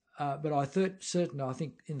 But I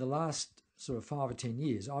think in the last sort of 5 or 10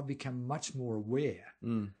 years, I've become much more aware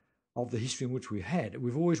of the history in which we had.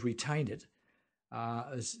 We've always retained it.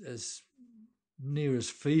 As near as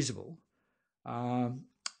feasible,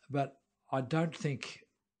 but I don't think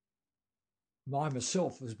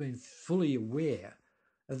myself has been fully aware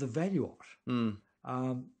of the value of it.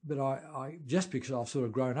 But I just because I've sort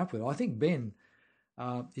of grown up with it, I think Ben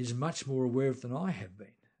is much more aware of it than I have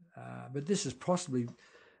been. But this is possibly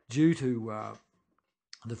due to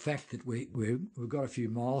the fact that we've got a few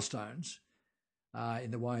milestones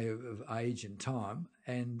in the way of age and time,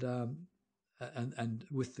 and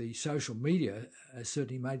with the social media,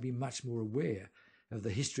 certainly made me much more aware of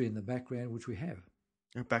the history and the background which we have.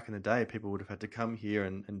 Back in the day, people would have had to come here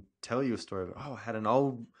and tell you a story of, I had an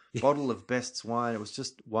old bottle of Best's wine. It was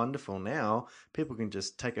just wonderful. Now, people can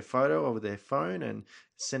just take a photo over their phone and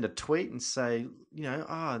send a tweet and say,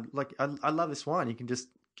 I love this wine. You can just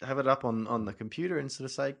have it up on the computer and sort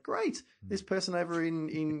of say, great, this person over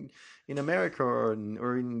in America or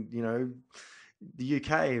in the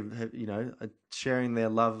UK, sharing their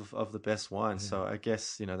love of the best wine. Yeah. So I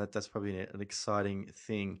guess, that's probably an exciting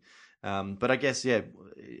thing. But I guess,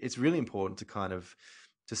 it's really important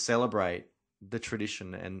to celebrate the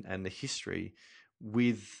tradition and the history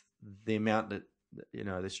with the amount that, the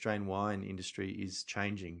Australian wine industry is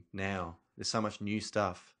changing now. There's so much new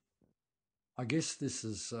stuff. I guess this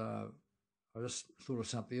is, I just thought of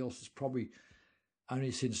something else. It's probably only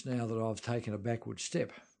since now that I've taken a backward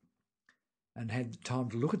step and had the time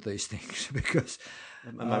to look at these things, because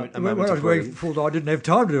when I was working full time, I didn't have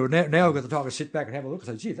time to do it. Now I've got the time to sit back and have a look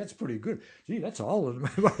and say, gee, that's pretty good. Gee, that's old.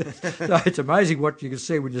 So it's amazing what you can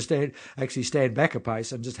see when you stand back a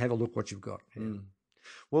pace and just have a look what you've got. Yeah.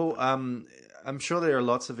 Well, I'm sure there are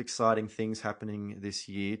lots of exciting things happening this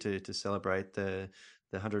year to celebrate the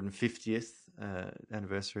 150th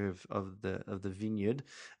anniversary of the vineyard,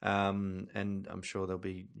 and I'm sure there'll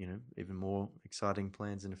be even more exciting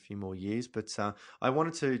plans in a few more years. But I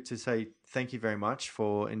wanted to say thank you very much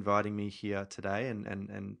for inviting me here today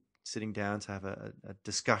and sitting down to have a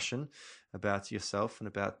discussion about yourself and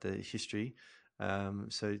about the history.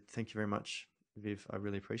 So thank you very much, Viv. I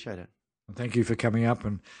really appreciate it. Thank you for coming up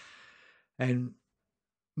and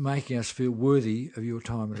making us feel worthy of your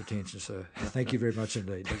time and attention, sir. Thank you very much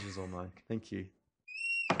indeed. Pleasure's all mine. Thank you.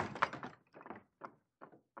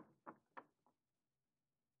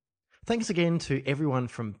 Thanks again to everyone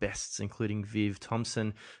from Bests, including Viv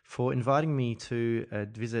Thomson, for inviting me to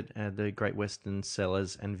visit the Great Western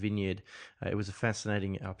Cellars and Vineyard. It was a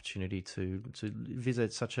fascinating opportunity to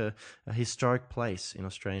visit such a historic place in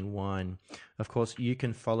Australian wine. Of course, you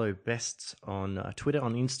can follow Bests on Twitter,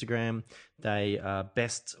 on Instagram. They are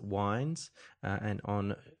Bests Wines, and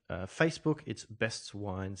on Facebook, it's Bests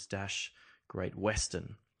Wines Great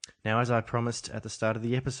Western. Now, as I promised at the start of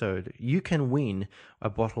the episode, you can win a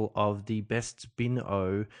bottle of the Best Bin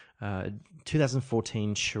O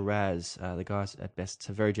 2014 Shiraz. The guys at Best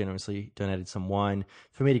have very generously donated some wine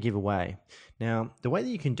for me to give away. Now, the way that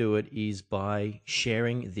you can do it is by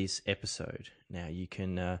sharing this episode. Now, you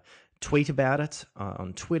can tweet about it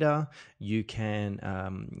on Twitter. You can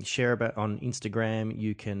share about on Instagram.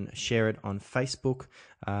 You can share it on Facebook.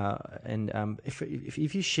 And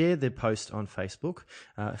if you share the post on Facebook,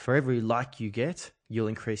 for every like you get, you'll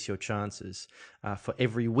increase your chances. For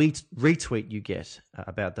every retweet you get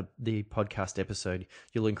about the podcast episode,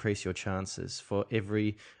 you'll increase your chances. For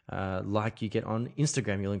every like you get on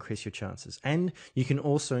Instagram, you'll increase your chances. And you can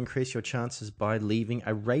also increase your chances by leaving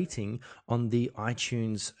a rating on the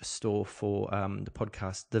iTunes store for the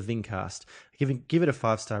podcast, the Vincast. Give it a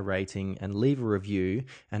 5-star rating and leave a review,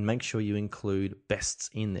 and make sure you include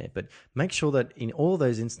Bests in there. But make sure that in all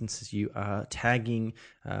those instances you are tagging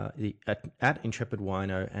at Intrepid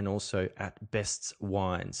Wino and also at Bests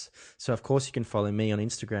Wines. So of course you can follow me on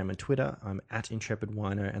Instagram and Twitter. I'm at Intrepid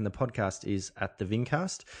Wino, and the podcast is at the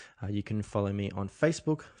Vincast. You can follow me on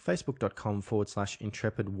Facebook,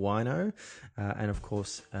 facebook.com/Intrepid Wino. And of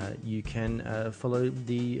course you can follow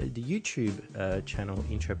the YouTube channel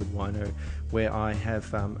Intrepid Wino, where I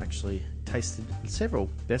have actually tasted several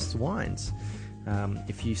Best wines.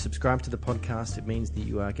 If you subscribe to the podcast, it means that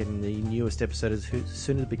you are getting the newest episode as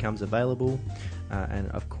soon as it becomes available. And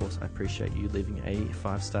of course, I appreciate you leaving a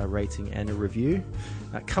 5-star rating and a review.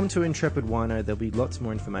 Come to Intrepid Wino. There'll be lots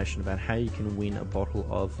more information about how you can win a bottle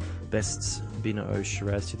of Best's Bin O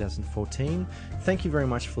Shiraz 2014. Thank you very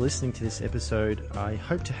much for listening to this episode. I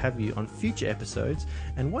hope to have you on future episodes.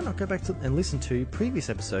 And why not go back and listen to previous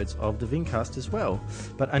episodes of the Vincast as well.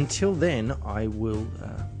 But until then, I will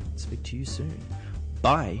speak to you soon.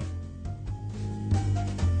 Bye.